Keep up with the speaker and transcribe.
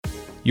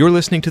You're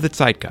listening to The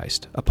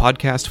Zeitgeist, a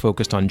podcast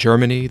focused on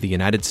Germany, the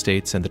United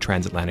States, and the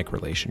transatlantic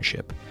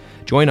relationship.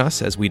 Join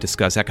us as we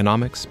discuss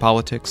economics,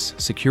 politics,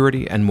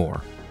 security, and more.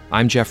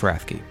 I'm Jeff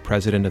Rathke,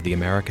 president of the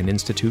American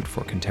Institute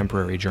for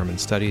Contemporary German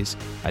Studies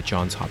at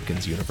Johns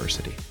Hopkins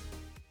University.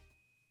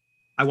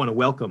 I want to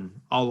welcome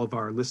all of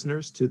our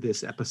listeners to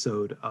this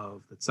episode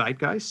of The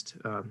Zeitgeist.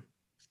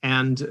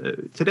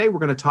 Today we're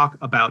going to talk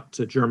about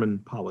German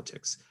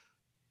politics.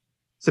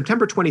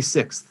 September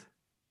 26th,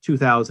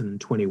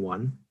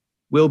 2021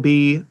 will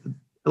be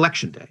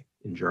election day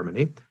in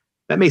Germany.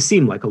 That may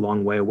seem like a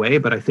long way away,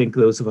 but I think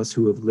those of us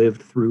who have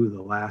lived through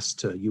the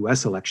last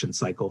US election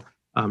cycle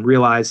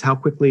realize how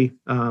quickly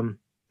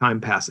time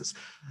passes.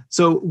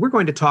 So we're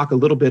going to talk a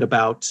little bit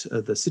about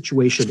the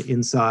situation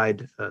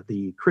inside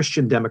the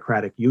Christian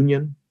Democratic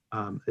Union,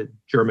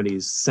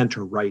 Germany's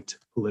center-right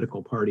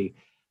political party.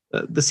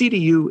 The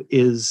CDU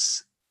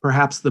is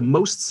perhaps the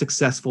most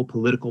successful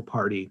political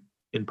party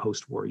in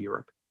post-war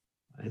Europe.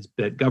 Has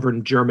been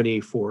governed Germany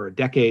for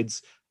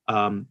decades.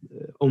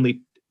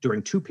 Only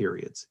during two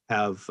periods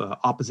have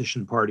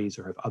opposition parties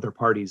or have other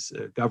parties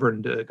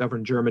governed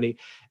Germany.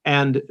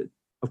 And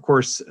of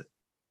course,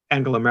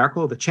 Angela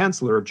Merkel, the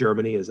Chancellor of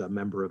Germany, is a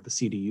member of the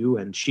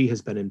CDU, and she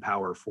has been in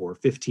power for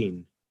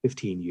 15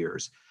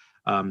 years.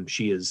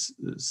 She is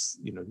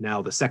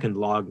now the second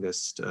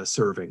longest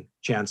serving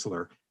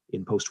chancellor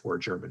in post-war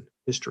German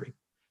history.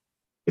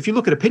 If you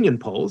look at opinion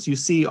polls, you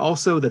see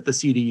also that the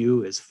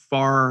CDU is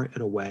far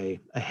and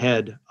away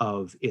ahead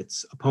of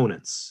its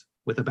opponents,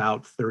 with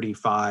about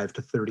 35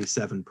 to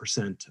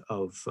 37%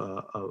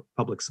 of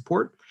public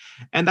support.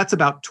 And that's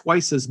about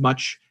twice as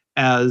much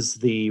as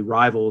the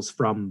rivals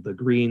from the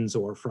Greens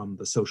or from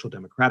the Social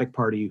Democratic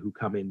Party, who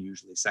come in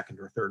usually second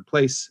or third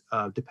place,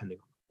 depending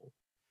on the poll.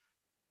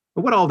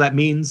 But what all that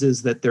means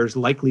is that there's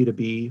likely to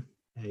be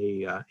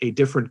a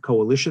different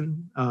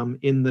coalition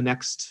in the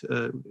next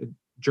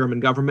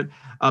German government,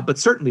 but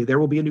certainly there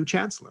will be a new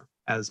chancellor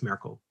as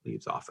Merkel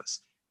leaves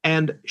office.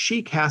 And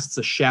she casts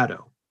a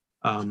shadow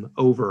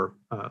over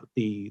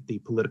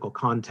the political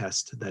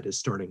contest that is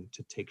starting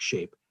to take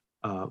shape,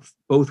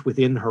 both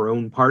within her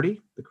own party,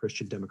 the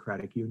Christian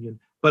Democratic Union,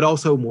 but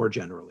also more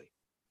generally.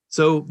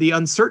 So the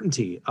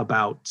uncertainty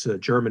about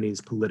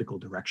Germany's political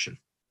direction,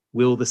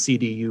 will the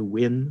CDU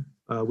win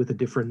with a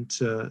different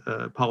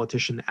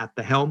politician at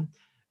the helm,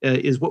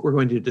 is what we're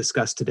going to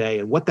discuss today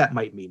and what that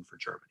might mean for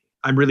Germany.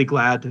 I'm really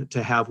glad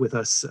to have with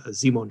us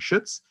Simon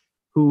Schütz,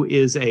 who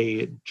is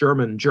a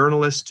German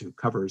journalist who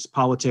covers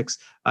politics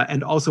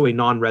and also a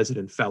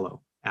non-resident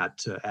fellow at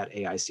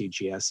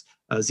AICGS.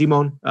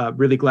 Simon,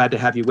 really glad to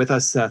have you with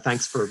us.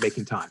 Thanks for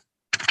making time.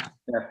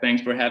 Yeah,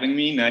 thanks for having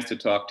me. Nice to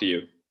talk to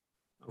you.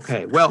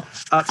 Okay, well,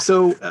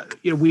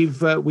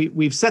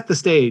 we've set the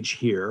stage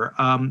here.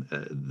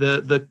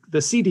 The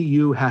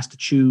CDU has to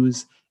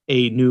choose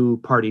a new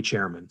party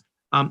chairman.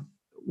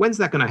 When's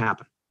that going to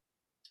happen?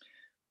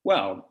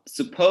 Well,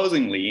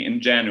 supposedly in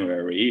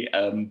January,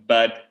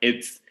 but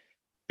it's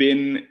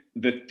been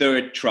the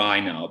third try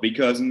now,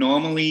 because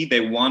normally they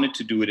wanted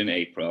to do it in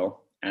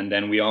April, and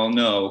then we all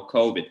know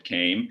COVID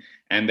came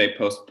and they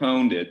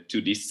postponed it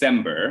to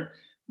December.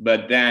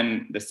 But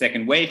then the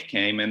second wave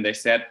came and they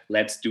said,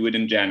 let's do it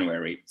in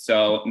January.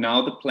 So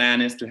now the plan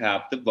is to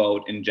have the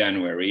vote in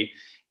January.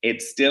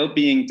 It's still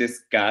being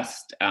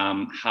discussed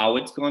how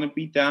it's going to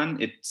be done.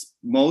 It's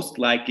most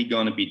likely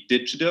going to be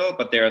digital,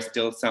 but there are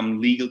still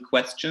some legal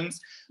questions.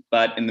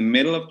 But in the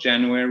middle of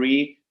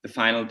January, the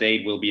final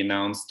date will be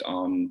announced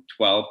on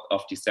 12th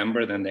of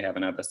December. Then they have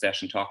another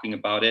session talking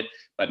about it.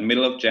 But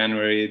middle of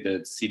January, the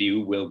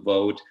CDU will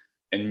vote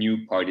a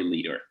new party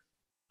leader.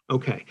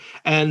 Okay,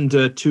 and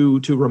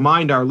to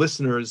remind our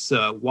listeners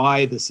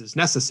why this is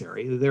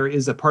necessary, there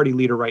is a party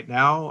leader right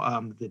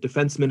now, the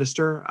defense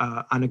minister,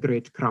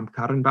 Annegret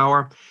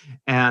Kramp-Karrenbauer,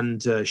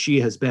 and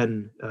she has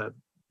been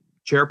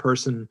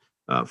chairperson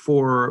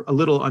for a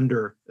little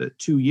under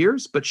 2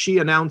 years, but she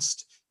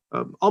announced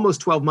almost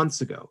 12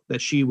 months ago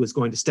that she was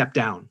going to step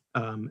down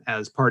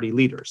as party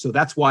leader. So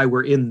that's why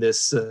we're in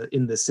this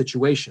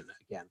situation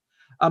again.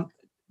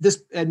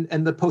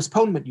 And the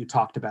postponement you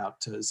talked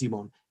about,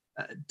 Simon,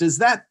 does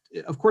that,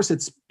 of course,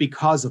 it's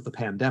because of the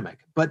pandemic,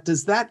 but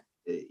does that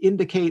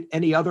indicate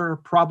any other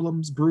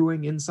problems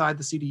brewing inside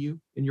the CDU,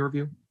 in your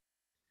view?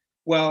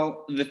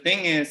 Well, the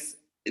thing is,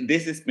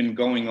 this has been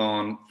going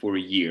on for a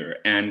year.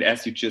 And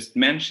as you just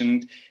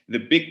mentioned, the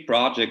big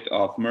project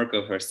of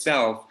Merkel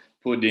herself,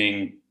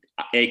 putting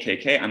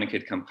AKK,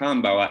 Annegret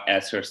Kramp-Karrenbauer,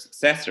 as her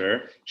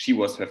successor, she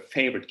was her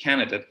favorite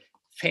candidate,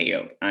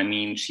 failed. I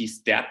mean, she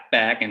stepped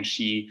back and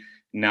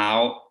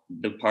now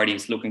the party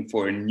is looking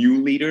for a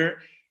new leader.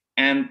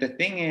 And the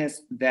thing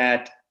is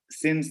that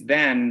since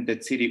then, the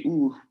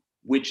CDU,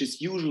 which is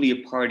usually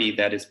a party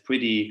that is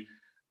pretty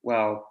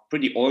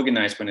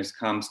organized when it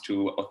comes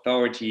to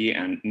authority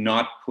and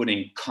not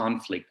putting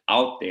conflict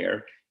out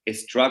there,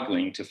 is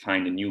struggling to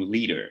find a new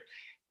leader.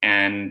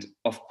 And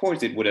of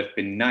course, it would have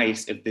been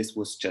nice if this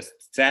was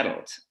just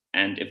settled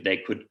and if they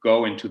could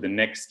go into the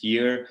next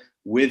year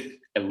with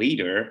a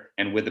leader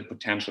and with a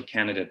potential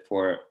candidate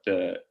for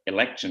the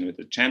election, with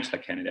the chancellor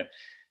candidate.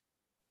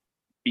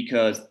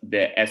 Because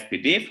the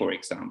SPD, for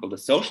example, the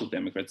Social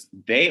Democrats,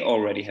 they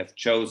already have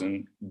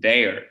chosen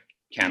their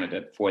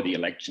candidate for the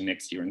election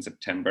next year in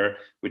September,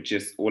 which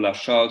is Olaf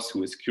Scholz,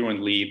 who is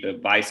currently the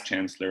Vice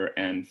Chancellor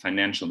and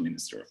Financial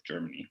Minister of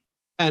Germany.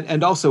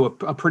 And also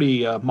a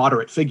pretty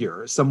moderate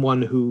figure,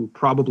 someone who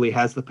probably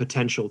has the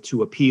potential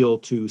to appeal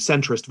to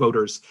centrist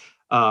voters.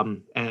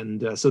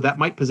 So that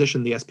might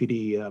position the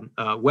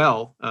SPD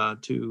well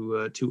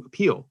to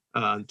appeal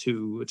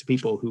to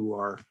people who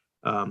are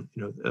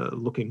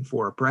looking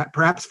for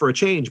perhaps for a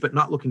change, but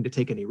not looking to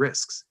take any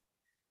risks.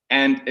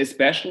 And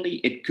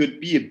especially it could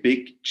be a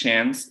big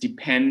chance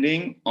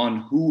depending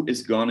on who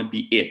is going to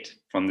be it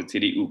from the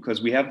CDU,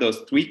 because we have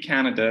those three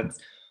candidates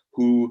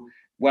who,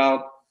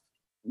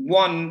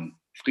 one,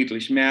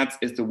 Friedrich Merz,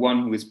 is the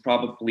one who is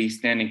probably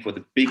standing for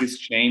the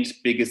biggest change,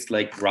 biggest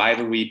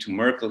rivalry to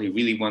Merkel. He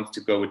really wants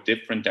to go a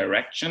different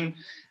direction.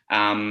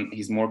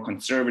 He's more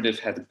conservative,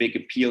 has a big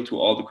appeal to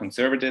all the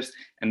conservatives.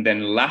 And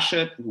then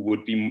Laschet, who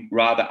would be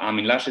rather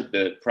Armin Laschet,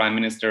 the prime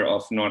minister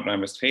of North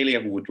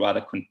Rhine-Westphalia, who would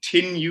rather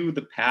continue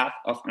the path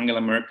of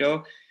Angela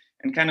Merkel.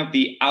 And kind of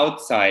the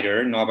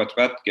outsider, Norbert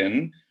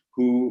Röttgen,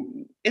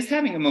 who is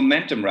having a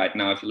momentum right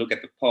now, if you look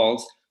at the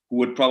polls, who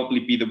would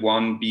probably be the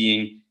one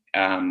being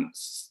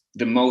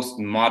the most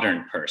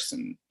modern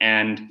person.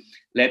 And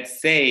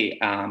let's say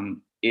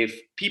if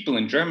people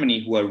in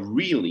Germany who are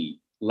really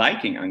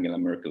liking Angela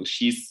Merkel,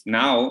 she's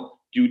now,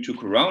 due to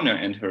Corona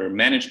and her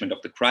management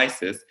of the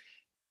crisis,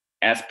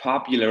 as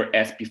popular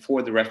as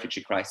before the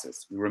refugee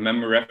crisis. We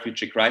remember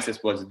refugee crisis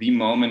was the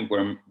moment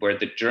where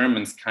the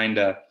Germans kind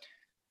of,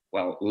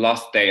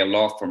 lost their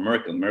love for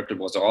Merkel. Merkel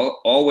was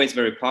always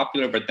very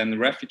popular, but then the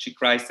refugee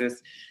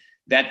crisis,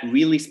 that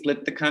really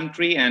split the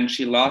country and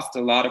she lost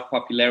a lot of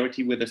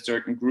popularity with a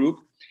certain group.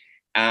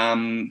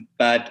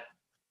 But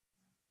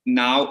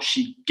now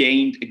she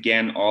gained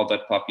again all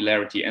that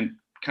popularity. And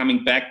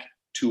coming back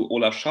to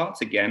Olaf Scholz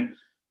again,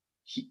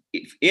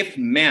 if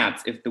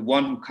Merz, if the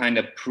one who kind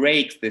of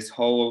breaks this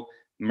whole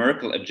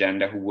Merkel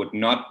agenda, who would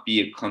not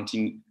be a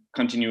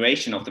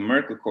continuation of the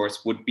Merkel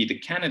course, would be the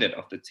candidate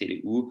of the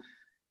CDU,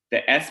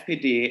 the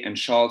SPD and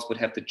Scholz would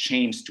have the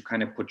chance to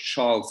kind of put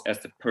Scholz as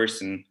the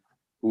person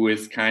who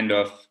is kind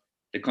of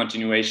the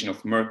continuation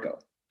of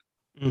Merkel.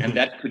 Mm-hmm. And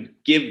that could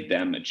give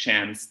them a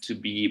chance to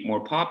be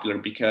more popular,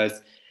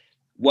 because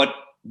what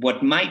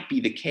might be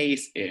the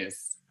case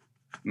is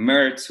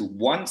Merz, who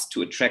wants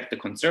to attract the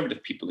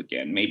conservative people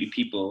again, maybe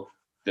people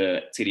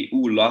the CDU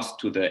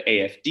lost to the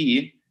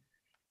AfD,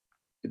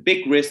 the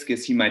big risk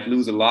is he might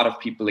lose a lot of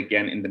people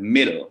again in the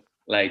middle,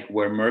 like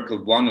where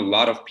Merkel won a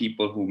lot of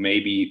people who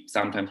maybe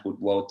sometimes would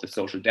vote the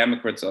Social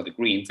Democrats or the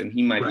Greens, and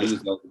he might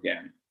lose those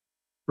again.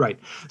 Right.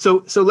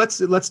 So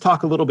let's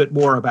talk a little bit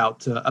more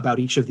about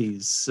each of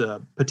these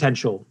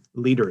potential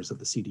leaders of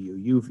the CDU.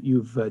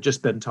 You've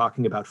just been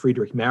talking about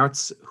Friedrich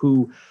Merz,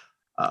 who,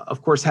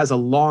 of course, has a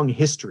long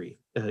history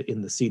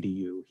in the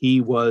CDU.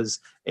 He was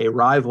a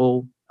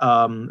rival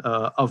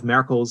of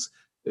Merkel's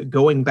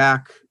going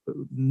back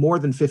more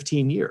than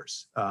 15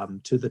 years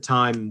to the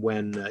time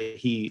when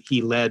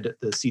he led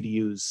the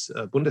CDU's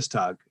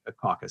Bundestag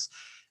caucus,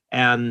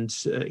 and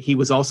he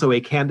was also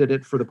a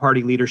candidate for the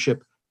party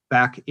leadership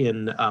back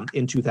in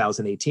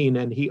 2018,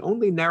 and he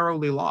only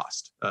narrowly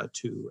lost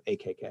to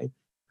AKK.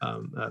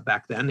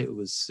 Back then, it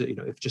was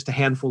if just a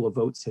handful of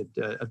votes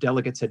of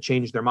delegates had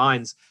changed their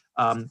minds,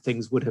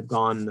 things would have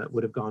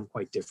gone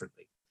quite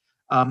differently.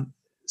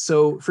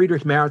 So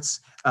Friedrich Merz,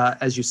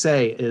 as you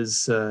say,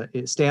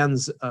 it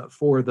stands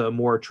for the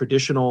more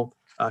traditional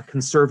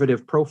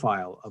conservative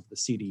profile of the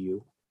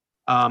CDU,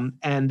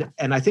 and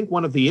I think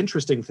one of the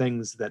interesting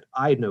things that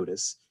I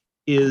notice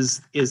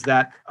is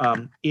that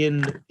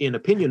in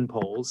opinion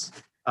polls,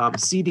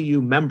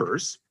 CDU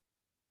members,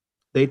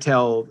 they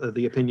tell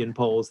the opinion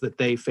polls that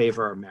they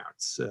favor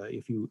Merz.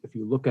 If you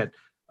look at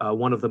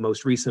one of the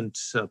most recent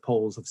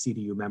polls of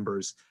CDU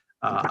members,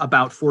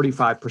 about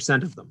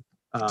 45% of them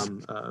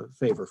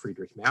favor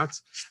Friedrich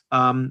Merz.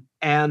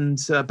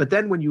 But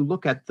then when you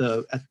look at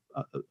the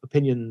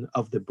opinion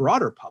of the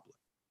broader public,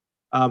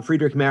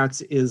 Friedrich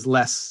Merz is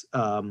less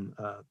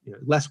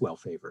well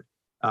favored.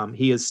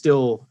 He is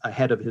still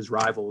ahead of his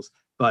rivals,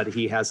 but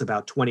he has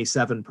about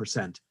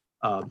 27%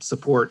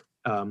 support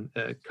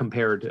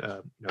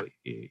compared,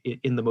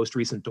 in the most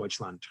recent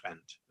Deutschland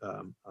trend,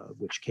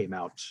 which came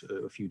out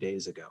a few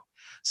days ago.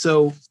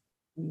 So,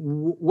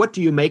 what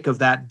do you make of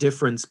that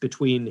difference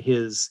between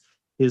his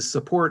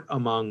support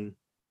among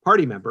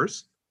party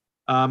members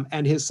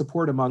and his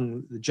support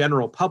among the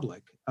general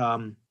public?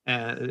 And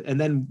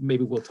then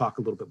maybe we'll talk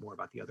a little bit more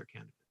about the other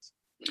candidates.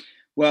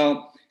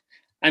 Well,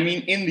 I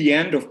mean, in the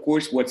end, of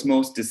course, what's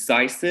most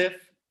decisive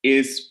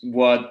is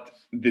what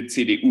the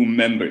CDU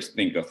members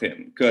think of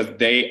him, because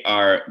they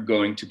are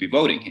going to be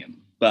voting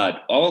him.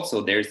 But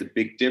also there's a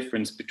big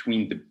difference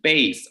between the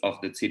base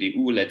of the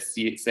CDU, let's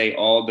say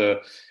all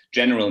the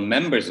general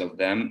members of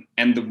them,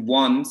 and the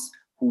ones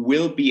who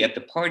will be at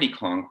the party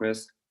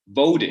congress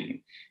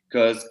voting.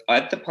 because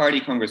at the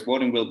party Congress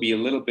voting will be a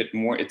little bit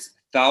more. It's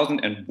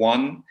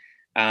 1,001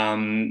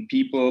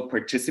 people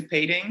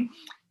participating.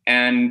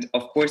 And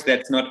of course,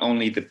 that's not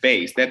only the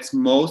base, that's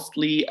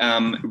mostly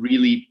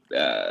really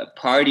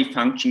party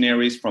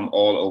functionaries from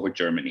all over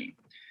Germany.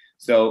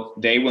 So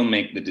they will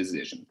make the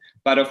decision.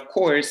 But of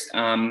course,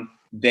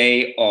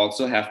 they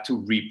also have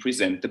to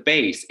represent the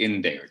base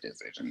in their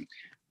decision.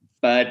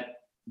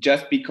 But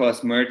just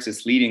because Merz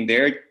is leading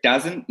there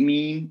doesn't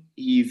mean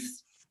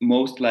he's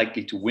most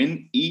likely to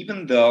win,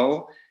 even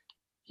though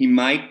he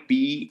might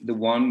be the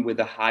one with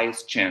the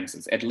highest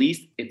chances. At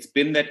least it's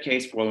been that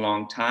case for a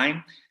long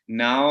time.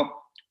 Now,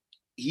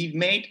 he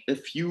made a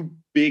few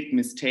big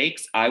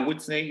mistakes, I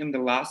would say, in the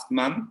last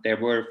month. There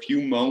were a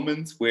few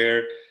moments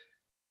where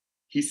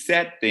he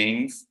said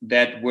things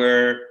that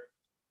were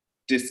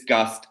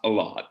discussed a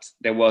lot.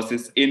 There was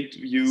this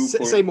interview.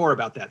 Say more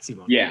about that,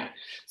 Simon. Yeah.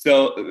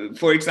 So,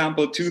 for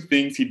example, two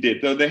things he did.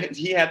 So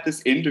he had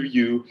this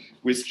interview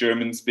with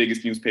Germany's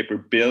biggest newspaper,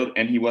 Bild,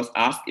 and he was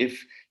asked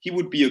if he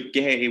would be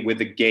okay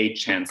with a gay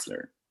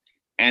chancellor.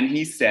 And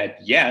he said,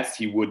 yes,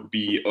 he would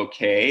be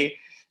okay.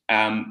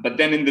 But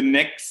then in the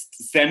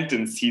next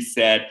sentence, he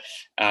said,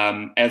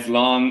 as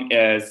long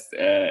as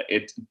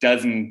it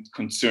doesn't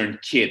concern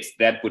kids,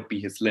 that would be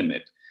his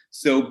limit.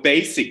 So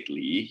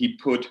basically, he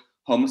put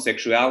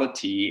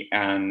homosexuality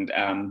and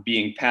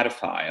being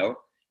pedophile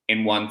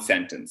in one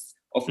sentence.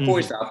 Of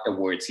course,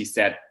 afterwards, he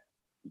said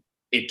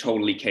it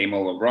totally came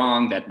over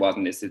wrong. That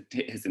wasn't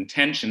his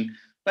intention.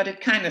 But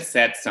it kind of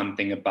said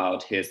something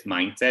about his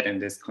mindset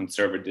and his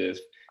conservative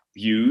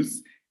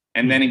views.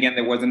 And then again,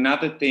 there was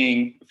another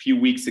thing a few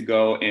weeks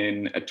ago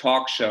in a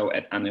talk show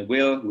at Anne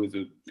Will, who is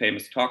a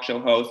famous talk show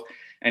host.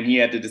 And he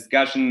had a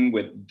discussion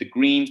with the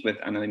Greens, with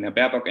Annalena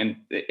Baerbock, and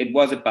it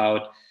was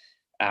about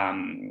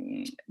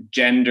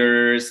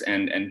genders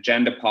and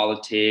gender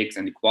politics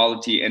and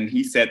equality. And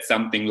he said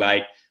something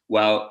like,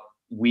 well,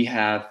 we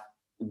have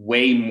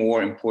way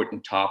more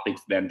important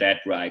topics than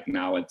that right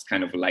now. It's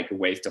kind of like a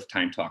waste of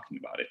time talking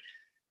about it.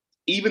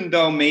 Even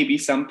though maybe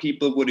some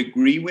people would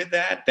agree with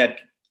that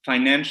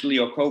financially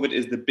or COVID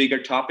is the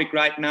bigger topic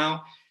right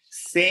now,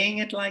 saying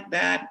it like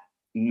that,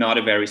 not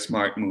a very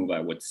smart move, I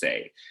would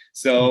say.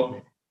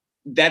 So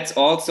that's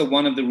also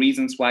one of the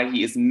reasons why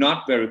he is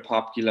not very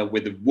popular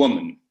with a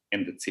woman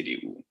in the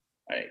CDU.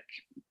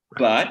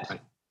 But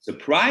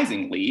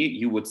surprisingly,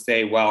 you would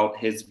say, well,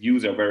 his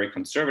views are very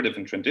conservative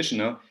and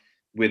traditional.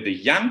 With the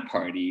young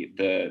party,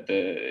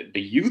 the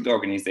youth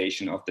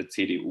organization of the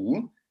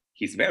CDU,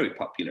 he's very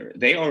popular.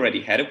 They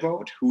already had a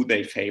vote who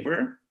they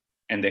favor,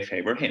 and they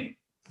favor him.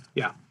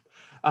 Yeah.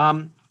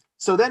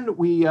 So then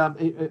we,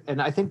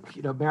 and I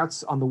think,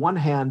 Merz, on the one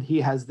hand,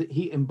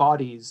 he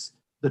embodies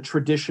the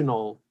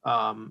traditional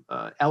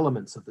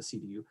elements of the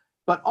CDU,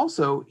 but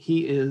also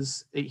he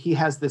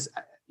has this,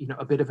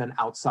 a bit of an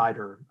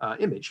outsider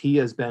image. He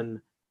has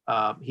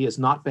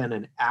not been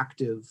an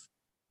active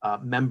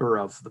member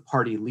of the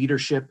party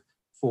leadership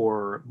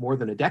for more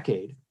than a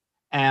decade,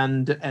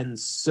 and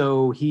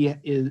so he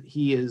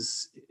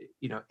is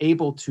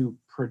able to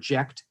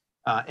project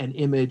an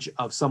image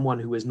of someone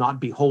who is not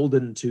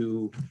beholden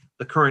to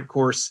the current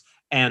course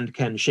and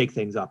can shake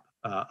things up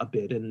a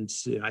bit. And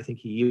I think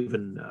he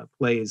even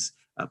plays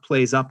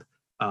up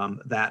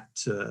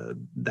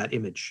that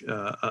image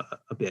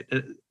a bit.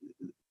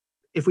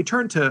 If we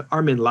turn to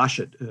Armin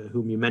Laschet,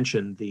 whom you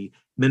mentioned, the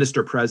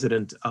minister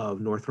president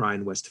of North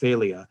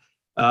Rhine-Westphalia,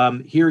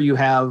 here you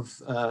have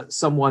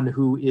someone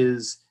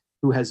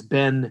who has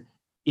been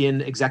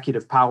in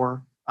executive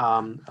power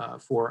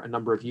for a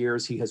number of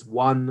years. He has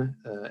won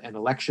an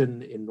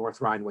election in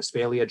North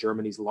Rhine-Westphalia,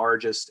 Germany's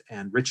largest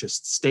and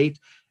richest state.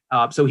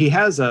 So he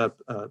has a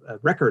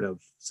record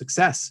of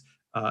success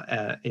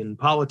in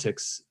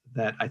politics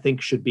that I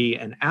think should be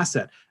an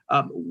asset.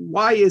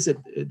 Why is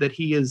it that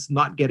he is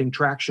not getting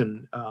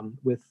traction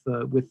with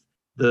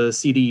the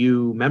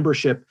CDU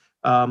membership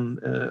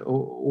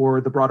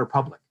or the broader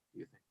public, do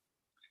you think?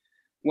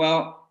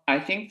 Well, I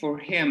think for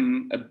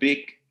him, a big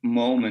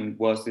moment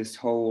was this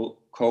whole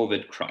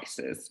COVID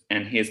crisis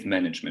and his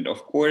management.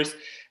 Of course,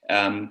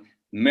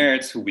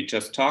 Merz, who we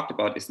just talked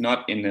about, is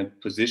not in a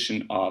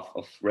position of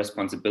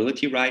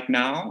responsibility right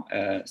now.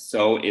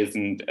 So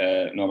isn't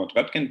Norbert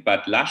Röttgen,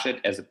 but Laschet,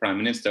 as a prime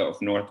minister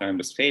of North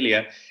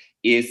Rhine-Westphalia,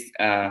 is,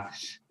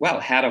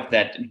 head of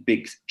that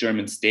big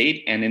German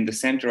state and in the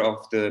center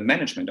of the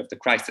management of the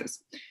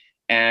crisis.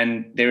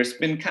 And there's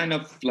been kind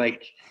of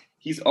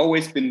he's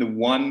always been the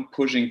one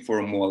pushing for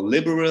a more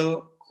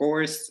liberal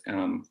course.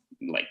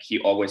 He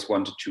always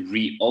wanted to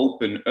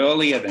reopen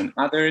earlier than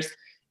others.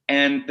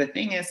 And the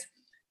thing is,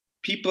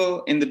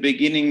 people in the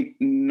beginning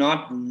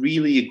not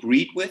really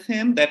agreed with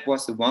him. That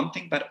was the one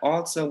thing. But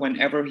also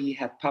whenever he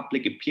had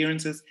public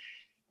appearances,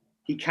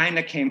 he kind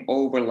of came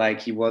over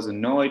like he was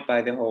annoyed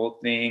by the whole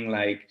thing.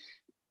 Like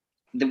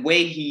the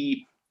way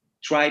he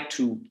tried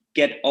to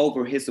get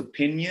over his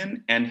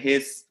opinion and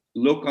his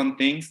look on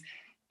things,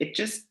 it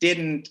just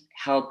didn't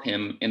help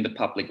him in the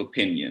public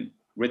opinion.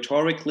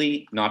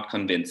 Rhetorically, not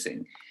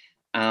convincing.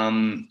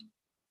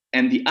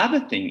 And the other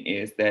thing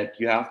is that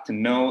you have to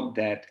know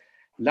that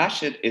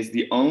Laschet is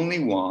the only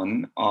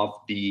one of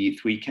the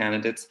three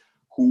candidates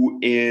who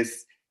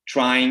is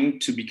trying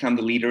to become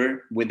the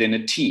leader within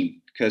a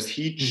team, because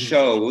he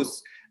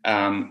chose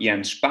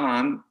Jens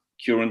Spahn,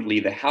 currently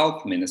the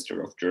health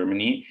minister of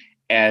Germany,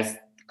 as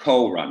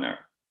co-runner.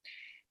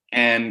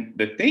 And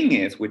the thing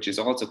is, which is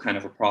also kind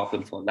of a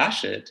problem for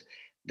Laschet,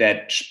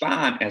 that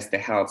Spahn, as the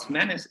health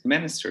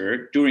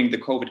minister during the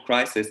COVID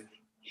crisis,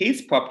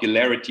 his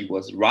popularity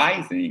was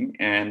rising,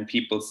 and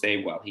people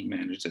say, well, he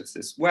manages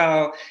this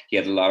well, he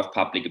had a lot of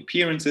public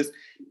appearances.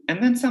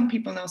 And then some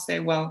people now say,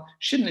 well,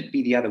 shouldn't it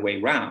be the other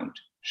way around?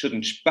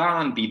 Shouldn't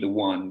Spahn be the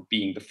one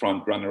being the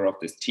front runner of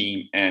this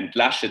team and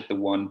Laschet the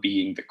one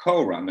being the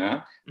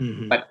co-runner?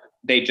 But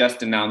they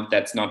just announced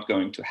that's not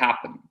going to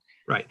happen.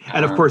 Right.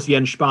 And of course,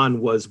 Jens Spahn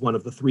was one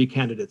of the three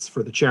candidates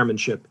for the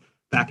chairmanship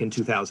back in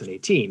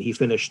 2018. He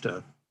finished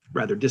a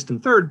rather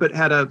distant third, but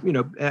had a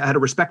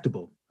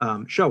respectable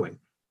showing.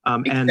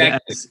 Exactly.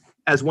 And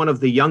as one of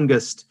the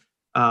youngest,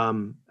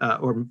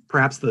 or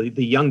perhaps the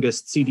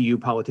youngest CDU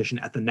politician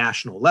at the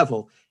national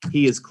level,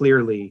 he is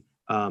clearly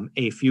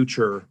a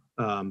future.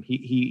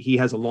 He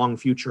has a long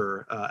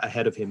future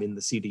ahead of him in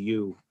the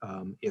CDU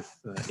if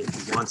he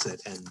wants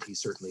it, and he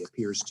certainly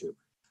appears to.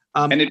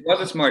 And it was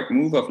a smart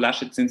move of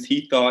Laschet, since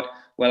he thought,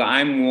 well,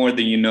 I'm more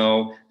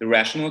the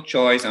rational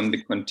choice, I'm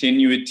the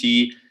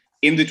continuity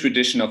in the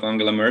tradition of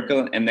Angela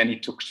Merkel. And then he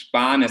took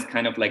Spahn as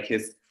kind of like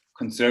his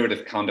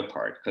conservative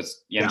counterpart,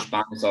 because Jens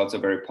Spahn is also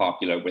very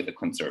popular with the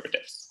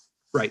conservatives.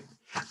 Right.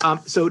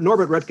 So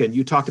Norbert Röttgen,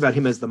 you talked about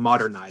him as the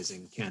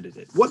modernizing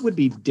candidate. What would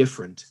be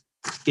different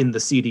in the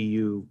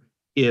CDU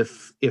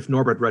if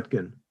Norbert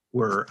Röttgen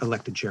were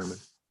elected chairman?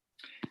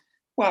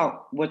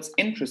 Well, what's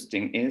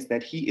interesting is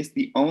that he is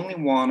the only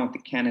one of the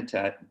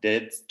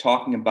candidates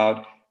talking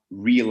about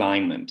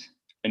realignment,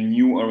 a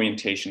new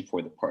orientation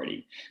for the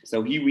party.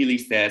 So he really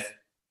says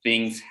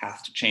things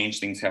have to change,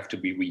 things have to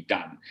be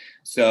redone.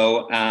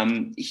 So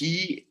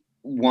he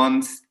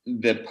wants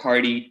the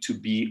party to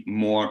be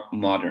more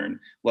modern.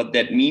 What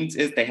that means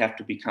is they have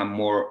to become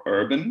more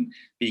urban,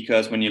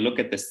 because when you look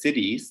at the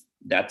cities,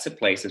 that's the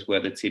places where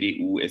the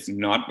CDU is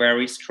not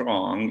very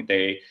strong.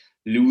 They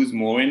lose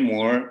more and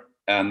more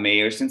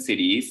mayors in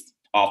cities,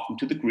 often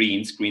to the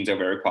Greens. Greens are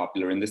very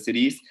popular in the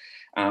cities.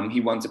 He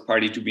wants a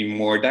party to be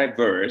more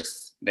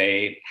diverse.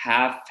 They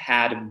have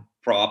had a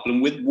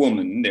problem with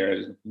women.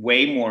 There's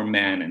way more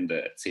men in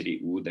the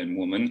CDU than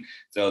women.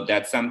 So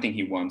that's something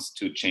he wants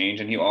to change.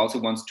 And he also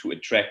wants to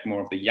attract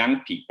more of the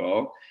young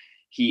people.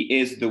 He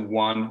is the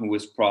one who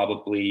is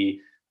probably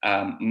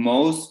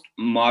most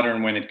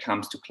modern when it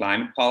comes to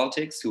climate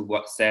politics, who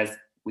says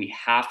we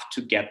have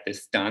to get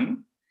this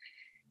done.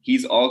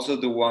 He's also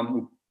the one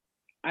who,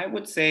 I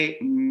would say,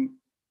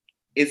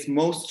 is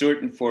most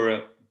certain for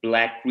a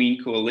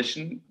black-green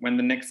coalition when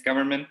the next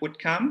government would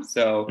come.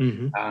 So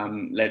he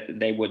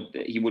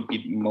would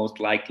be most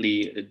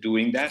likely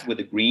doing that with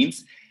the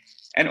Greens.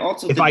 And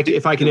also,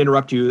 if I can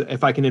interrupt you,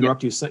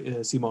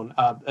 Simon,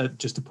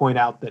 just to point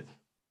out that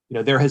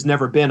there has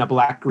never been a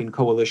black-green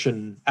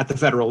coalition at the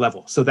federal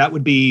level. So that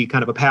would be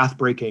kind of a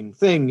path-breaking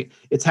thing.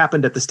 It's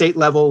happened at the state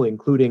level,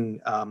 including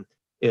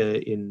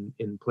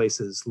in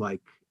places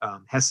like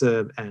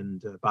Hesse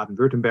and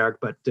Baden-Württemberg,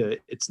 but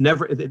it's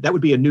never. That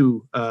would be a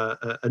new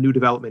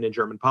development in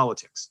German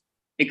politics.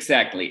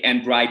 Exactly,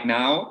 and right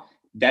now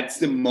that's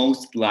the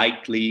most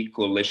likely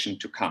coalition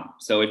to come.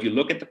 So if you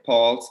look at the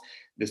polls,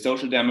 the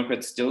Social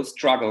Democrats still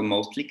struggle,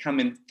 mostly come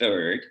in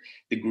third.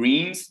 The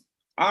Greens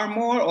are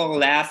more or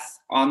less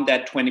on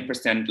that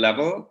 20%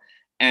 level,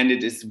 and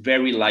it is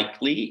very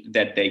likely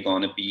that they're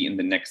going to be in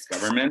the next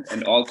government.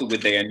 And also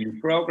with their new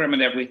program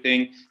and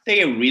everything,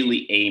 they are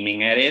really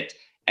aiming at it.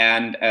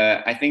 And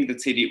I think the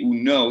CDU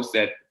knows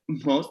that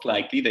most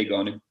likely they're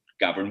going to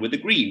govern with the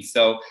Greens.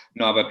 So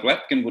Norbert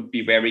Röttgen would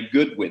be very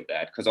good with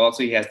that, because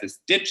also he has this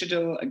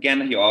digital,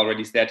 again, he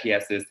already said he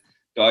has this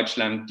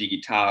Deutschland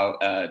Digital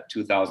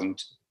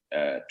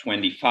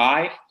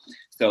 2025.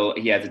 So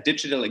he has a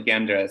digital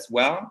agenda as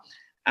well.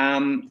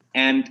 And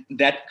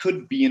that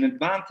could be an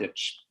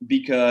advantage,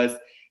 because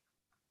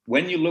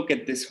when you look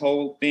at this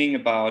whole thing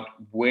about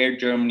where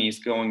Germany is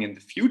going in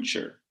the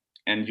future,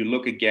 and you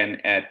look again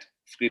at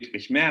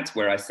Friedrich Merz,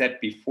 where I said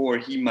before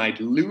he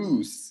might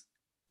lose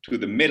to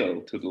the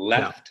middle, to the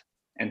left,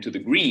 and to the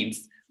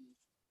Greens,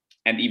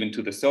 and even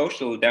to the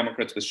Social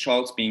Democrats, with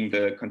Scholz being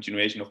the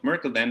continuation of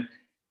Merkel, then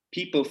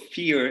people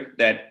fear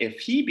that if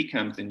he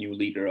becomes the new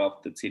leader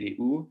of the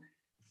CDU,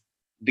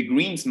 the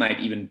Greens might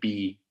even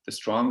be the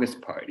strongest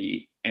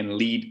party and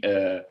lead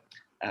a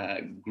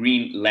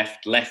green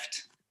left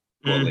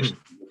coalition,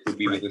 which would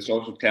be with the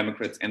Social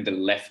Democrats and the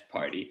Left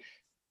Party.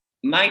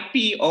 Might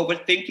be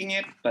overthinking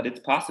it, but it's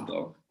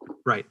possible.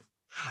 Right.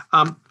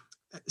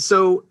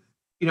 So,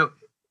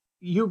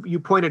 you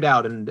pointed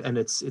out, and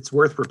it's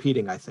worth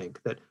repeating, I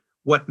think, that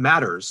what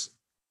matters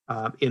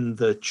in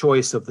the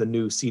choice of the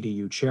new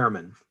CDU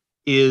chairman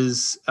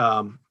is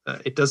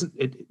it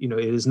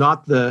is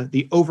not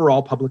the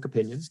overall public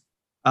opinion.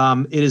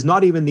 It is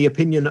not even the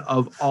opinion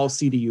of all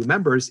CDU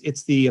members.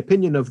 It's the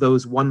opinion of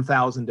those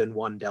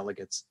 1,001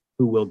 delegates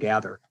who will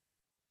gather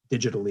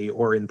digitally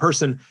or in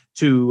person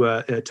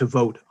to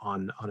vote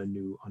on a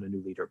new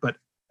leader. But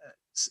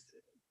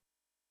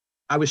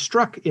I was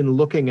struck in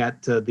looking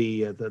at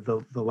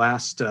the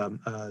last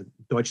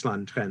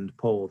Deutschland Trend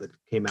poll that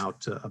came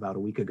out about a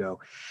week ago,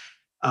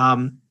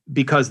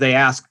 because they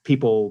asked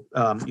people,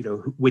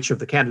 which of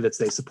the candidates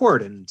they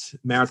support, and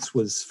Merz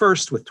was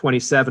first with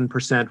 27%.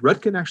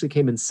 Röttgen actually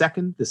came in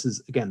second. This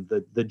is, again,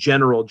 the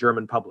general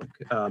German public.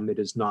 It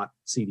is not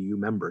CDU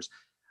members.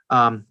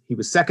 He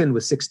was second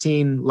with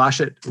 16.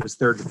 Laschet was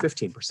third with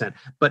 15%.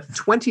 But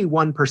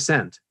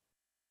 21%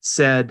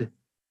 said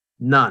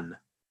none.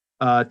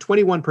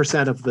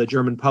 21% of the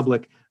German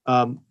public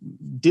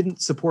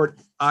didn't support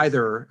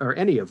either or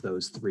any of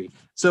those three.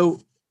 So,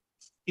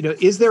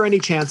 is there any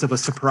chance of a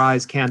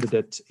surprise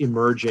candidate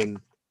emerging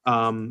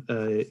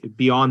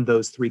beyond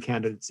those three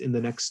candidates in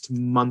the next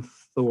month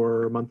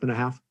or month and a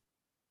half?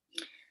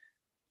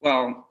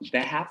 Well,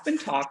 there have been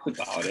talks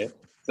about it.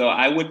 So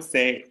I would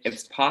say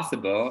it's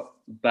possible,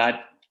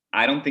 but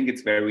I don't think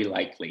it's very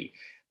likely,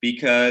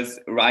 because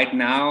right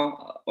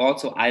now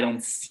also I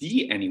don't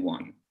see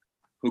anyone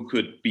who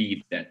could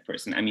be that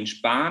person. I mean,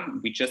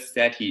 Spahn, we just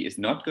said he is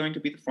not going to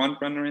be the front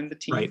runner in the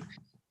team. Right.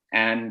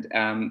 And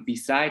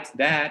besides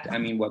that, I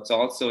mean, what's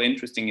also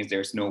interesting is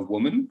there's no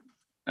woman.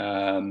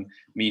 I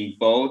mean,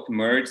 both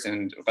Merz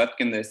and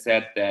Röttgen, they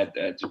said that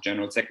the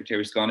general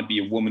secretary is going to be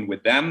a woman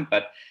with them,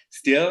 but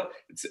still,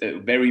 it's a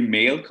very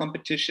male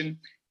competition.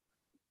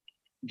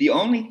 The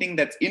only thing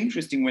that's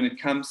interesting when it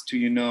comes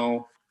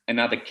to,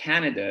 another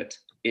candidate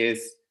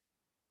is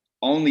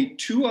only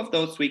two of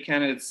those three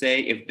candidates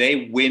say if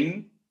they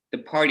win the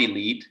party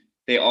lead,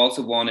 they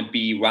also want to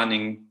be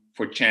running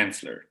for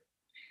chancellor.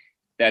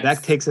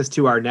 That takes us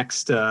to our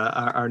next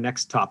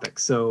topic.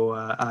 So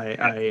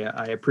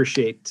I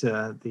appreciate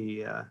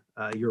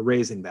your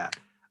raising that.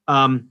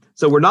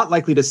 So we're not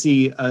likely to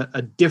see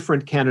a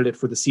different candidate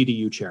for the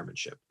CDU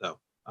chairmanship, though.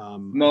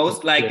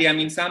 Most likely. I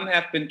mean, some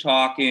have been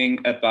talking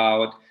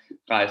about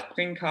Ralf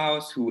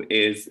Brinkhaus, who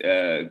is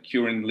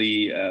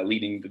currently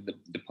leading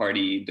the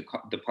party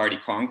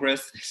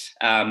Congress,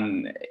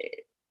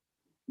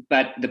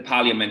 but the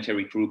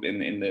parliamentary group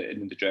in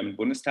the German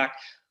Bundestag.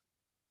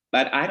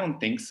 But I don't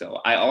think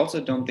so. I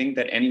also don't think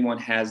that anyone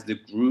has the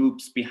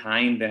groups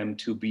behind them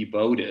to be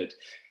voted.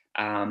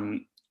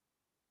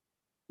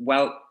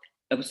 Well,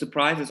 a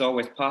surprise is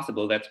always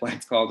possible. That's why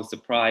it's called a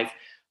surprise.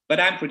 But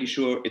I'm pretty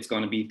sure it's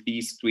going to be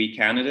these three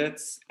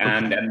candidates.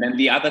 And then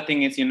the other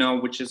thing is,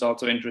 which is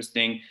also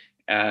interesting,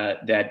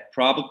 that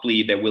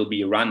probably there will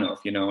be a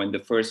runoff. In the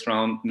first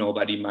round,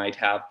 nobody might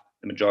have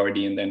the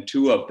majority, and then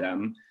two of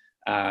them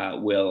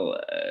will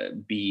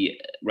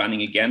be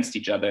running against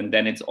each other. And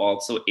then it's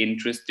also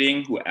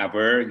interesting,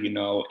 whoever,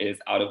 is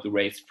out of the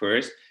race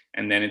first.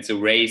 And then it's a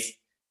race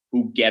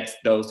who gets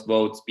those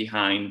votes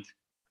behind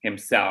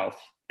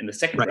himself in the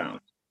second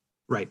round.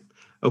 Right.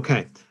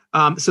 Okay.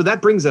 So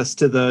that brings us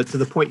to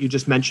the point you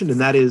just mentioned,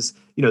 and that is,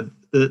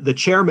 the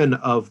chairman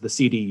of the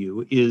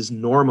CDU is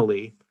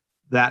normally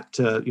that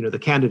the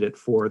candidate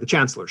for the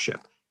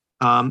chancellorship.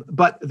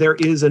 But there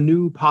is a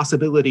new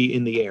possibility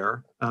in the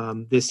air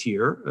this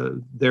year.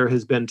 There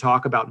has been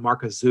talk about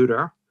Markus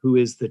Söder, who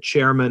is the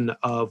chairman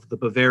of the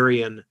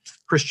Bavarian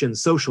Christian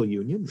Social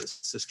Union, the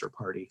sister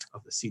party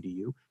of the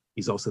CDU.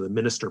 He's also the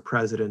minister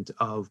president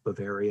of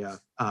Bavaria,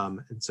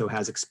 and so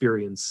has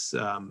experience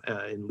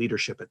in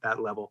leadership at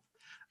that level.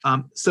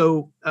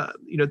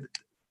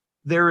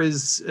 There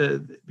is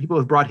people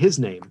have brought his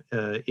name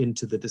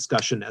into the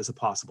discussion as a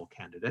possible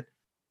candidate.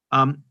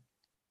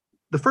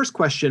 The first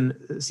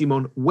question,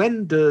 Simon,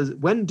 when do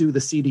the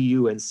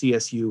CDU and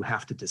CSU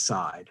have to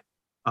decide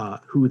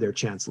who their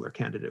chancellor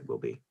candidate will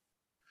be?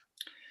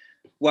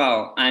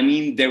 Well, I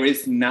mean, there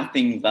is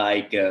nothing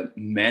like a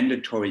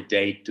mandatory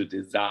date to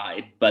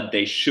decide, but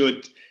they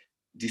should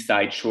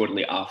decide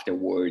shortly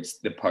afterwards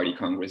the party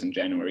congress in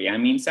January. I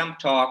mean, some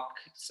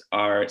talks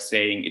are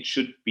saying it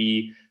should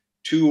be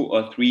 2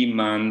 or 3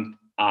 months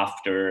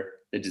after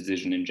the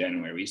decision in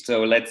January.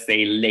 So let's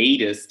say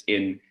latest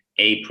in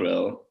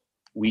April,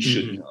 we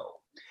should know.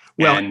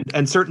 Well,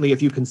 and certainly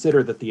if you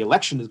consider that the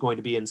election is going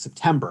to be in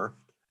September,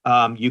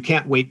 you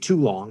can't wait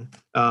too long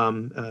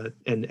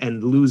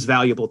and lose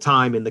valuable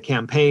time in the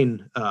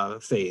campaign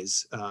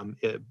phase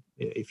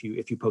if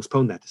you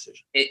postpone that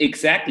decision.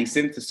 Exactly,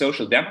 since the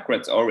Social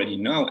Democrats already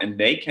know, and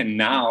they can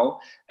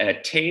now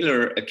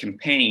tailor a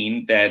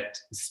campaign that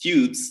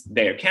suits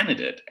their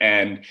candidate.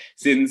 And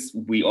since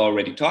we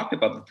already talked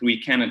about the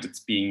three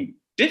candidates being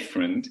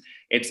different,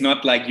 it's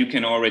not like you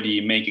can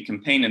already make a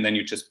campaign and then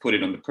you just put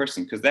it on the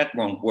person, because that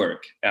won't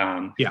work.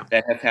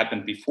 That has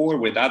happened before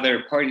with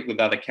other parties, with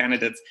other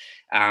candidates.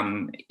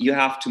 You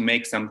have to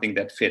make something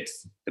that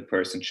fits the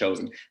person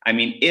chosen. I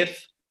mean,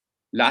 if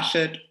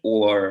Laschet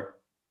or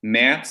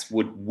Merz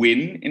would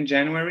win in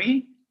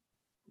January,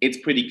 it's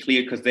pretty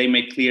clear, because they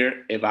made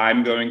clear, if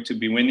I'm going to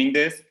be winning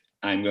this,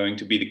 I'm going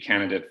to be the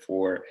candidate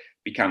for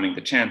becoming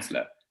the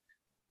chancellor.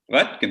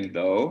 Röttgen,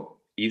 though,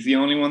 he's the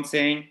only one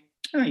saying,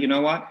 oh, you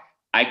know what?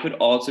 I could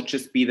also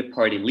just be the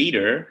party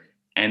leader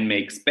and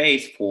make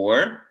space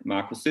for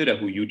Markus Söder,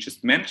 who you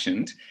just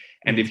mentioned.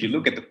 And if you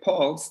look at the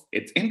polls,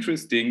 it's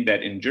interesting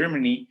that in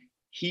Germany,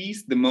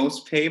 he's the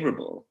most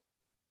favorable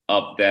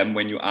of them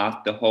when you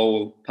ask the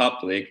whole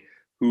public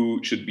who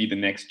should be the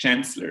next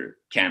chancellor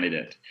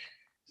candidate.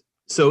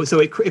 So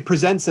it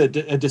presents a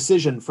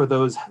decision for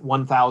those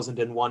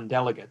 1,001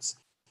 delegates.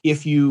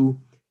 If you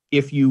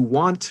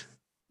want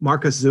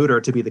Markus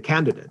Söder to be the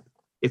candidate,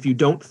 if you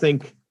don't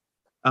think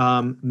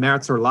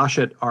Merz or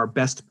Laschet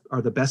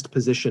are the best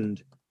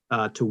positioned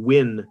to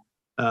win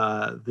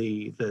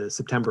the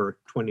September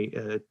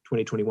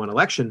 2021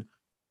 election,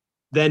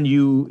 then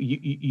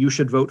you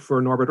should vote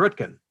for Norbert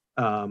Röttgen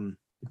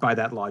by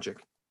that logic.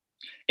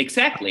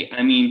 Exactly.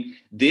 I mean,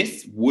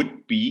 this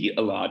would be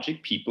a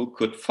logic people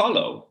could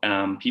follow.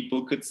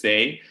 People could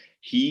say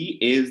he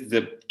is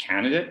the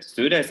candidate,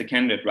 Söder is the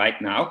candidate right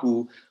now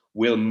who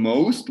will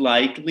most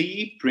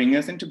likely bring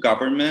us into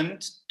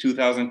government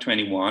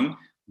 2021.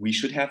 We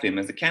should have him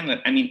as a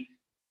candidate. I mean,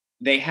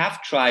 they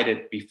have tried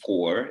it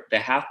before.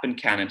 There have been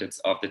candidates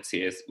of the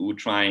CSU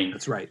trying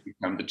to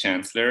become the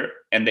chancellor,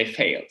 and they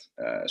failed.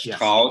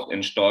 Strauss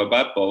and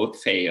Stoiber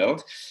both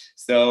failed.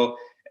 So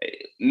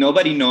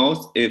nobody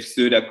knows if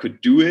Söder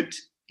could do it.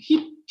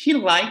 He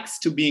likes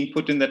to being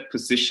put in that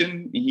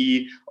position.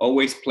 He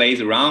always plays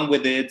around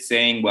with it,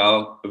 saying,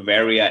 well,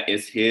 Bavaria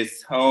is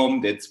his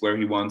home. That's where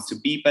he wants to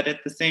be. But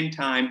at the same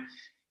time,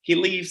 he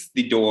leaves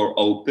the door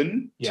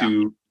open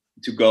to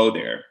go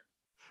there.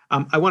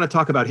 I want to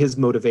talk about his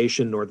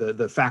motivation or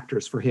the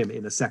factors for him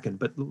in a second.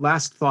 But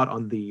last thought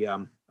on the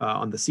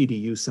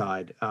CDU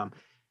side.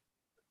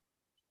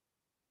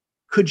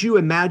 Could you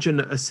imagine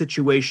a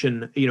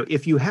situation,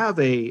 if you have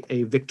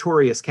a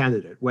victorious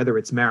candidate, whether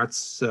it's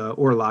Merz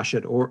or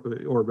Laschet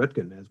or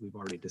Röttgen, as we've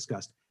already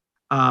discussed,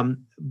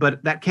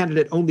 but that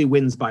candidate only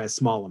wins by a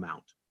small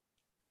amount.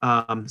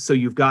 So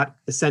you've got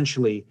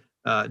essentially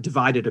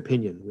divided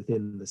opinion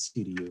within the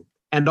CDU.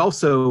 And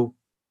also,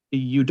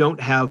 you don't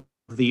have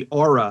the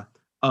aura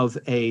of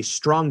a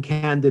strong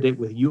candidate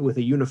with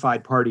a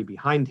unified party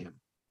behind him.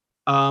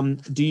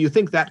 Do you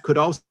think that could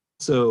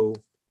also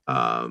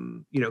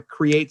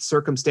create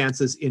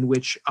circumstances in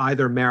which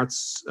either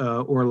Merz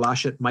or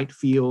Laschet might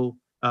feel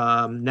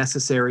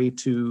necessary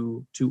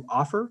to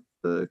offer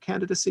the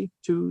candidacy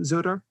to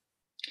Söder?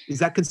 Is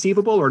that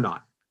conceivable or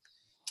not?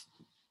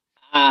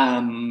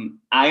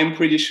 I am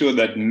pretty sure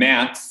that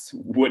Merz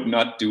would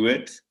not do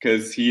it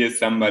because he is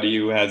somebody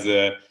who has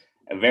a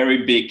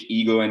very big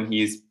ego, and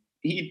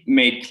he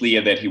made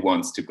clear that he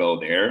wants to go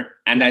there.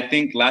 And I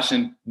think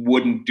Laschet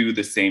wouldn't do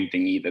the same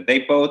thing either. They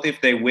both,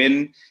 if they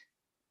win,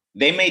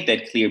 they made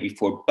that clear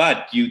before.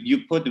 But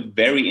you put a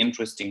very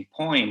interesting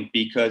point,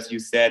 because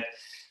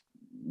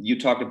you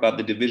talked about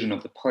the division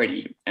of the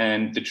party.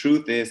 And the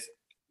truth is,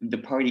 the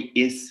party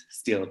is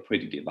still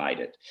pretty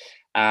divided.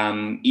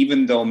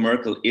 Even though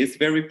Merkel is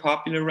very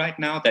popular right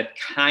now, that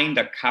kind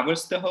of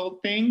covers the whole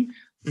thing.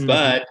 Mm-hmm.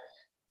 But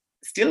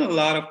still a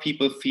lot of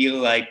people feel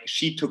like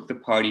she took the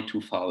party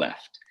too far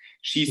left.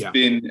 She's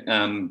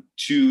been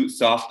too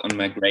soft on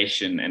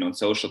migration and on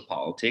social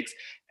politics.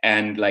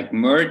 And like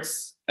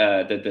Merz,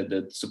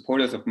 the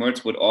supporters of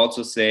Merz would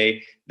also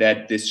say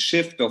that this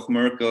shift of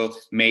Merkel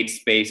made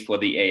space for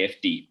the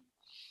AfD.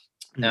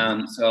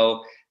 Mm-hmm.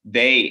 So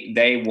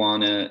they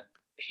want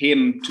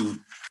him to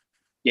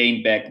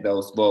gain back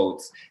those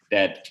votes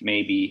that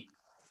maybe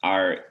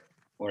are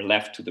or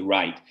left to the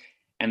right.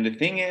 And the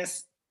thing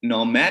is,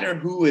 no matter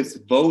who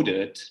is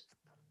voted,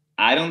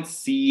 I don't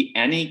see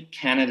any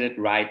candidate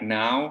right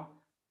now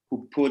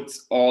who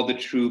puts all the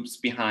troops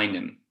behind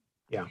him.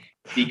 Yeah.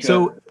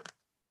 So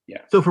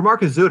for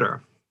Markus Söder,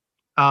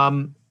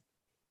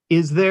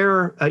 is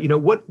there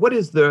what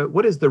is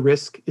the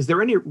risk? Is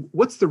there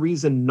what's the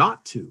reason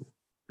not to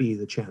be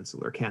the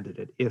chancellor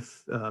candidate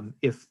if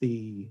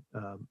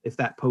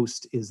that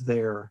post is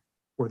there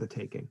for the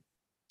taking?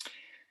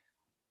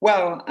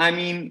 Well, I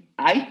mean,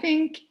 I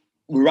think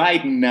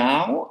right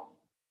now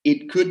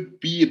it could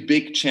be a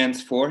big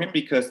chance for him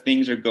because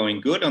things are going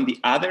good. On the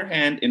other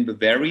hand, in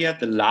Bavaria,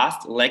 the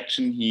last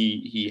election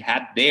he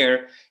had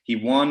there, he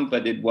won,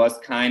 but it was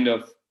kind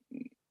of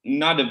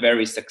not a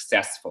very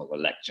successful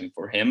election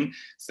for him.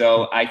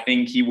 So I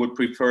think he would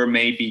prefer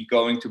maybe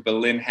going to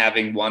Berlin,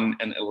 having won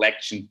an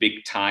election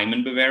big time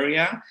in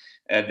Bavaria.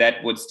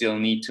 That would still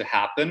need to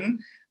happen.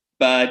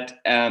 But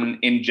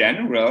in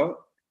general,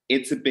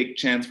 it's a big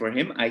chance for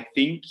him. I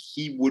think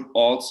he would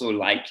also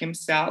like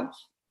himself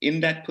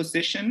in that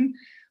position.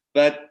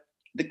 But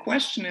the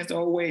question is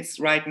always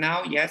right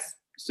now, yes,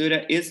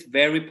 Söder is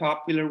very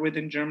popular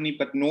within Germany,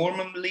 but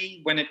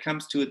normally when it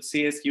comes to a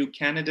CSU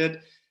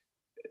candidate,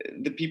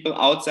 the people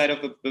outside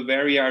of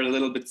Bavaria are a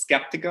little bit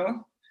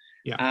skeptical.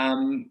 Yeah.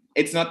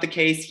 It's not the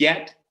case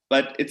yet,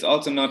 but it's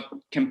also not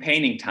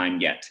campaigning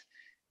time yet.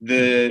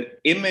 The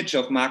image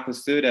of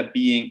Markus Söder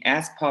being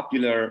as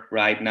popular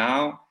right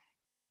now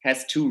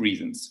has two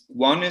reasons.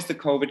 One is the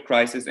COVID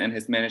crisis and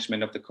his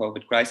management of the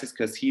COVID crisis,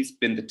 because he's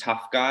been the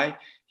tough guy.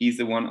 He's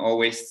the one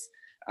always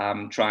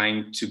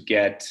trying to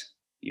get,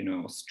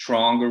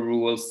 stronger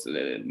rules,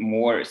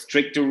 more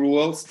stricter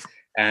rules,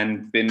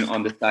 and been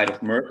on the side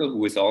of Merkel,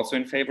 who is also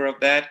in favor of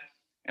that.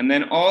 And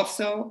then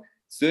also,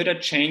 Söder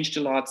changed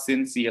a lot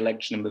since the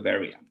election in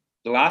Bavaria.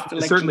 The last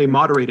election certainly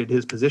moderated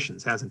his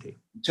positions, hasn't he?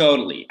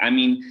 Totally. I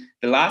mean,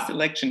 the last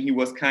election, he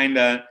was kind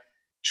of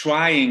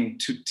trying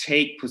to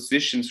take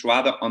positions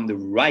rather on the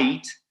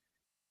right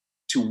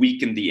to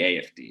weaken the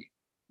AfD.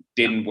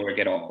 Didn't work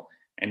at all.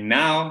 And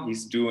now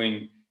he's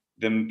doing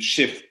the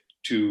shift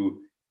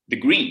to the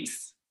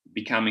Greens,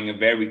 becoming a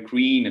very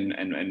green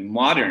and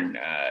modern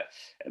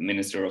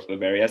minister of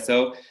Bavaria.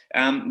 So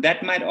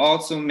that might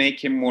also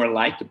make him more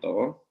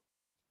likable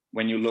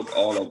when you look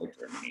all over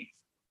Germany.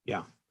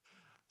 Yeah.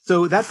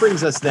 So that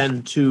brings us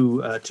then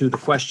to the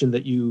question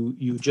that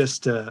you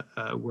just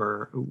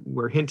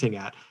were hinting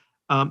at.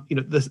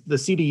 The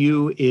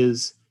CDU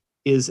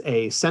is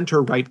a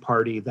center-right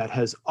party that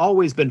has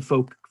always been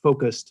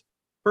focused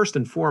first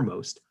and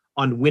foremost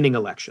on winning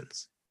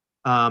elections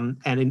and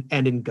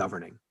in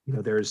governing.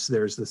 There's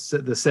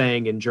the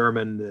saying in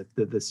German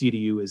that the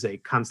CDU is a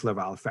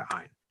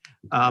Kanzlerwahlverein.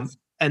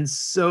 And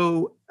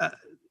so,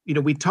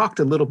 we talked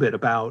a little bit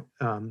about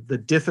the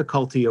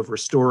difficulty of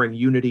restoring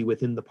unity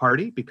within the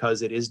party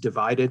because it is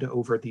divided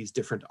over these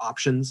different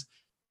options.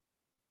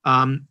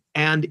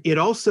 And it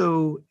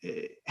also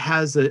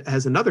has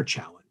another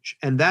challenge,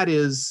 and that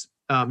is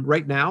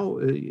right now,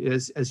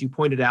 as you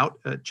pointed out,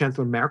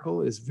 Chancellor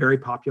Merkel is very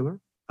popular.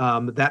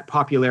 That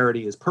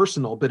popularity is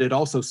personal, but it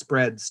also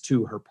spreads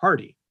to her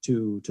party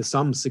to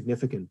some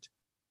significant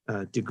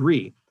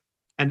degree.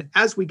 And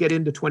as we get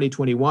into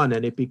 2021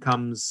 and it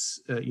becomes,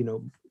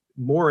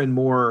 more and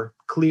more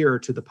clear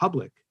to the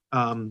public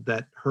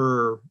that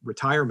her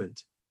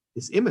retirement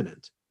is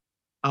imminent,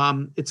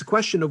 it's a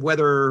question of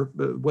whether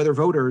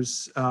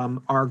voters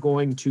are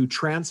going to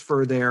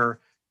transfer their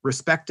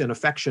respect and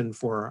affection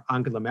for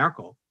Angela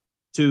Merkel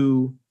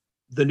to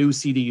the new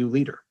CDU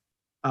leader.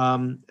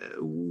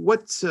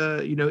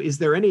 Is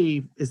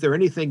there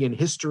anything in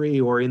history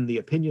or in the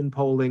opinion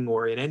polling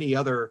or in any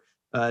other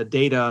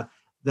data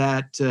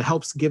that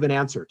helps give an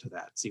answer to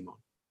that, Simon?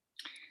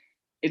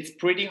 It's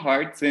pretty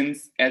hard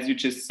since, as you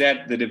just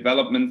said, the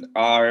developments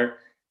are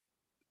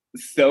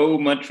so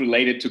much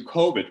related to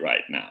COVID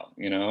right now,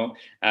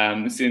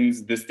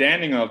 since the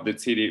standing of the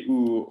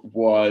CDU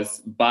was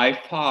by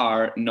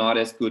far not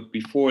as good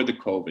before the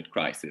COVID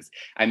crisis.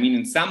 I mean,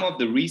 in some of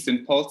the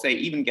recent polls, they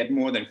even get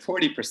more than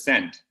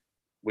 40%,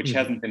 which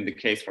hasn't been the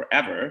case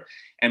forever.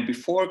 And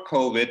before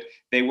COVID,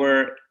 they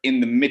were in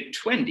the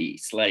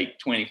mid-20s, like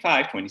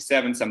 25,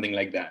 27, something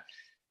like that.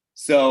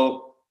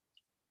 So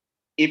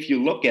if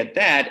you look at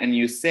that and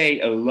you say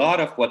a lot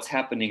of what's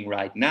happening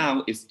right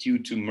now is due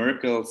to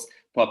Merkel's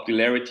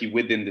popularity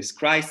within this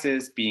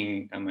crisis,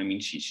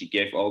 she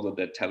gave all of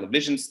the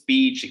television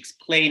speech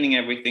explaining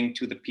everything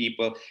to the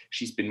people.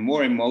 She's been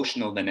more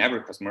emotional than ever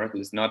because Merkel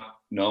is not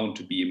known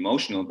to be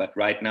emotional, but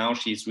right now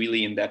she's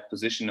really in that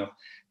position of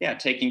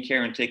taking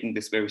care and taking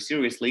this very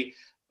seriously.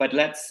 But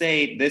let's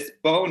say this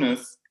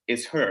bonus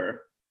is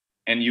her,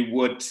 and you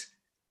would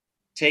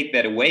take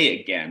that away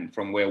again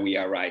from where we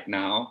are right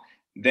now,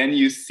 then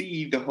you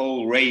see the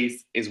whole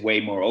race is way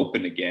more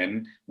open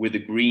again, with the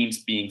Greens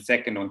being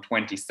second on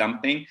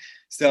 20-something.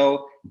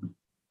 So,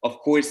 of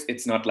course,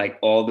 it's not like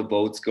all the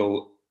votes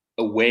go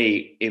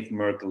away if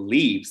Merkel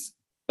leaves.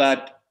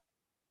 But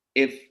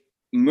if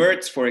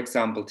Merz, for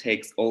example,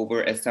 takes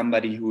over as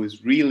somebody who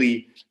is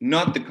really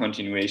not the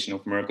continuation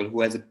of Merkel,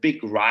 who has a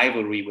big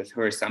rivalry with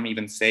her, some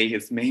even say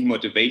his main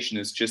motivation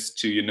is just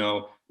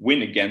to,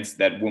 win against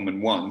that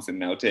woman once and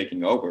now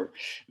taking over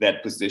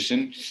that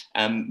position,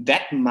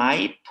 that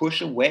might push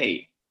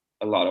away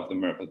a lot of the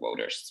Merkel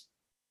voters.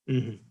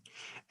 Mm-hmm.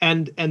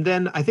 And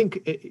then I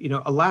think,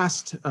 a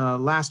last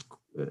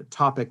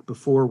topic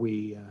before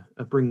we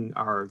bring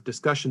our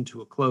discussion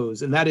to a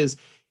close, and that is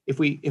if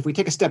we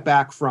take a step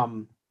back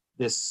from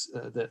this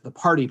the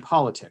party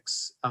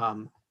politics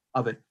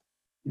of it,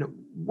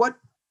 what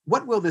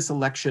will this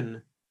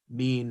election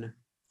mean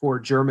for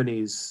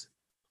Germany's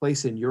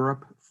place in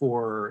Europe,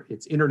 for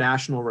its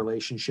international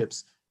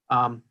relationships?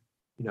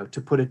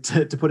 To put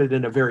it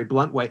in a very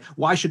blunt way,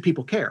 why should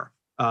people care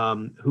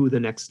who the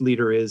next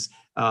leader is?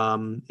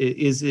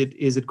 Is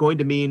it going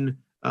to mean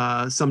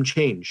some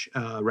change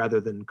rather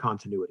than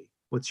continuity?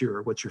 What's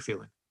your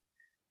feeling?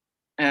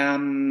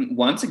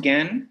 Once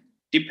again,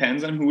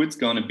 depends on who it's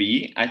going to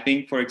be. I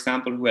think, for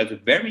example, who has a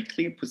very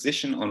clear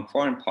position on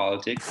foreign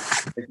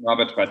politics is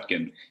Norbert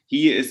Röttgen.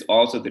 He is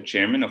also the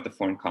chairman of the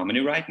Foreign Committee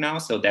right now,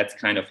 so that's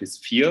kind of his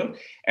field.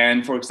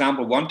 And for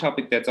example, one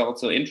topic that's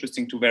also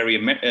interesting to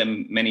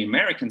many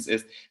Americans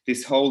is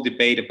this whole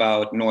debate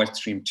about Nord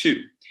Stream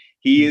 2.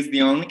 He is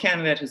the only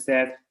candidate who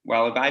says,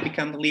 well, if I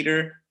become the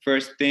leader,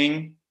 first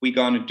thing we're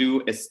going to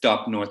do is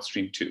stop Nord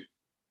Stream 2.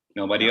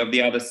 Nobody of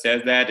the others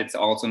says that. It's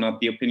also not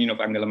the opinion of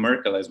Angela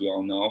Merkel, as we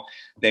all know.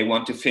 They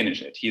want to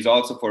finish it. He's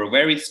also for a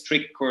very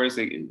strict course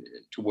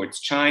towards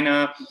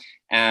China.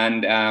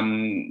 And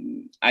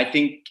I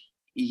think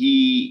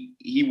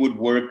he would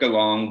work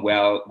along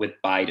well with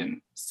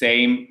Biden.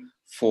 Same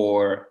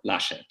for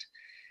Laschet.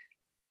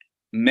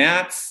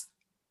 Merz,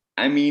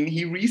 I mean,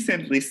 he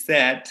recently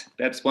said,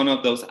 that's one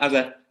of those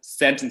other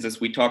sentences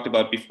we talked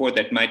about before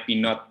that might be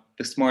not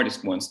the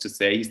smartest ones to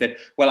say. He said,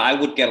 well, I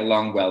would get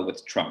along well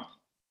with Trump.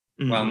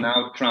 Mm-hmm. Well,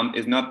 now Trump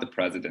is not the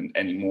president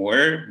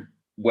anymore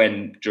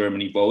when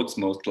Germany votes,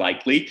 most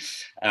likely.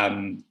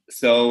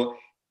 So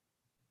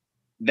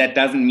that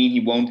doesn't mean he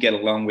won't get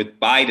along with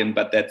Biden,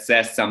 but that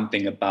says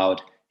something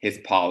about his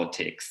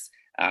politics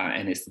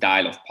and his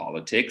style of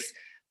politics.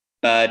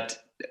 But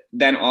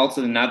then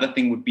also another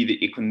thing would be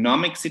the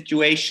economic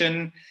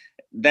situation.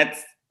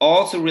 That's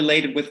also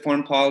related with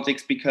foreign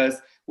politics,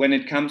 because when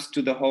it comes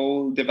to the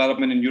whole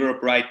development in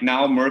Europe right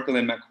now, Merkel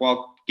and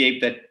Macron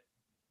gave that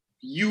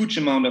huge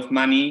amount of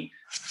money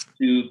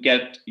to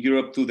get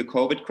Europe through the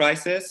COVID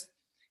crisis.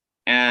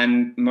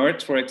 And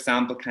Merz, for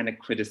example, kind of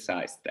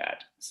criticized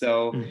that.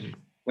 So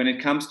when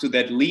it comes to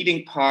that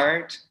leading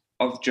part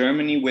of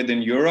Germany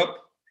within Europe,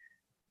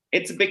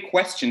 it's a big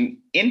question.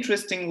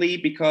 Interestingly,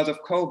 because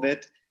of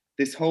COVID,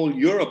 this whole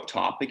Europe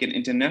topic and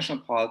international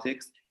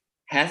politics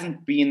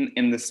hasn't been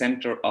in the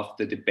center of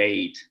the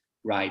debate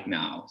right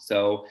now.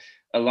 So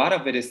a lot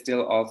of it is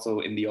still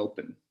also in the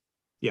open.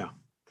 Yeah.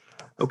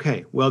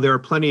 Okay. Well, there are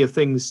plenty of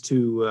things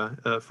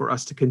for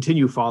us to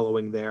continue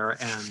following there,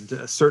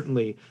 and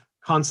certainly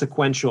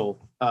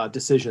consequential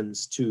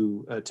decisions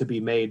to be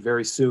made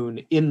very soon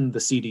in the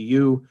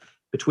CDU,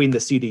 between the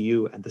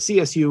CDU and the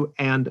CSU,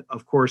 and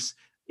of course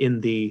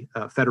in the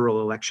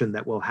federal election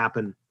that will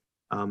happen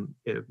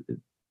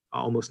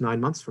almost 9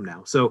 months from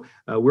now. So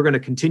we're going to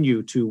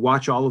continue to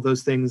watch all of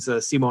those things.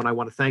 Simon, I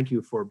want to thank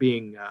you for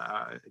being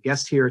a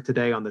guest here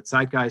today on the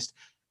Zeitgeist,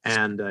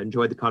 and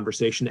enjoyed the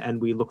conversation.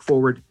 And we look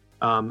forward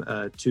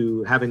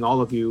to having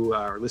all of you,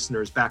 our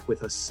listeners, back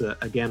with us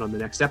again on the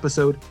next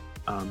episode.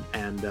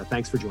 And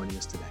thanks for joining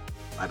us today.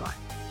 Bye-bye.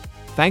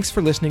 Thanks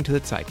for listening to The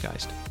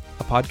Zeitgeist,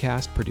 a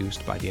podcast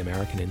produced by the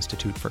American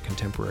Institute for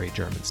Contemporary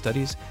German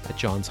Studies at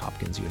Johns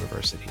Hopkins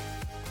University.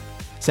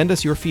 Send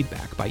us your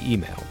feedback by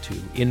email to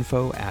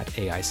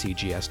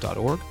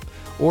info@aicgs.org,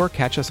 or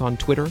catch us on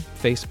Twitter,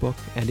 Facebook,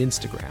 and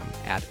Instagram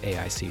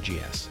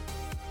 @AICGS.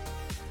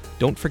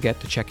 Don't forget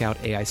to check out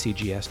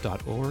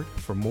aicgs.org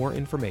for more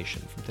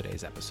information from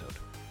today's episode.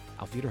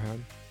 Auf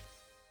Wiederhören.